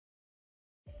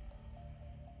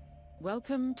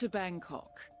Welcome to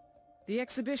Bangkok. The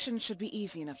exhibition should be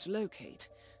easy enough to locate,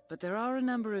 but there are a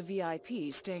number of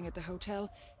VIPs staying at the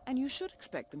hotel, and you should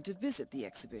expect them to visit the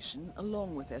exhibition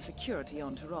along with their security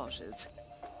entourages.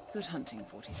 Good hunting,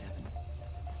 47.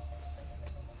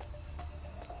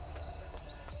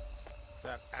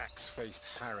 That axe-faced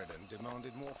harridan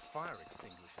demanded more fire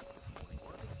extinguishers this morning.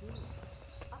 What are they doing?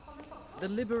 The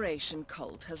Liberation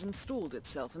cult has installed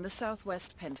itself in the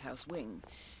southwest penthouse wing,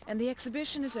 and the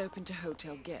exhibition is open to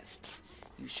hotel guests.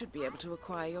 You should be able to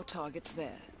acquire your targets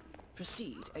there.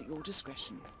 Proceed at your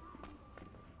discretion.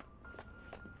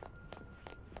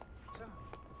 So,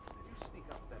 did you sneak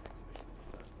up that exhibition?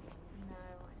 No,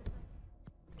 I didn't.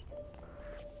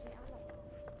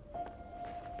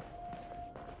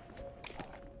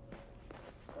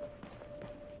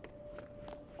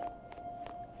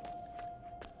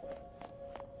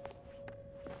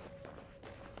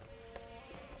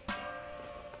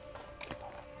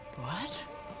 What?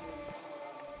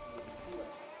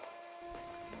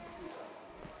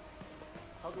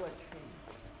 How do I change?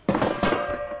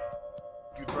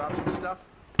 You drop some stuff?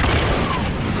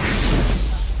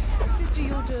 Sister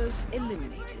Yildiz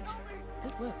eliminated.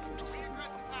 Good work, 47.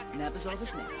 Nabazov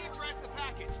is next.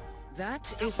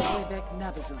 That is Oybek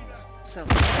Nabazov, self.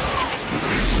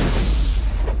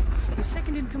 Your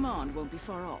second in command won't be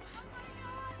far off.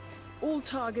 All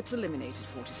targets eliminated,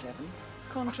 47.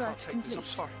 Contract complete. I'm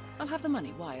sorry. I'll have the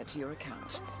money wired to your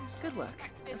account. Good work,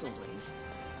 as always.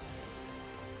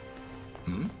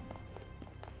 Hmm?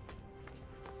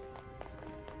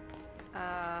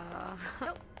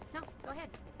 No, go ahead.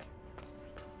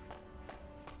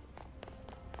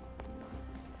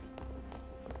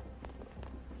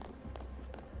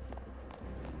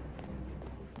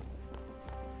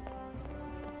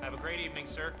 Have a great evening,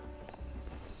 sir.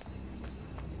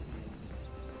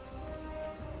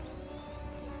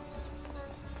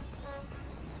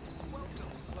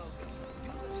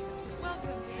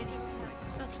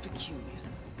 That's peculiar.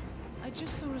 I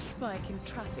just saw a spike in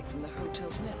traffic from the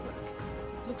hotel's network.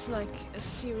 Looks like a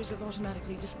series of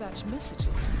automatically dispatched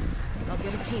messages. I'll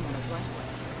get a team on it right away.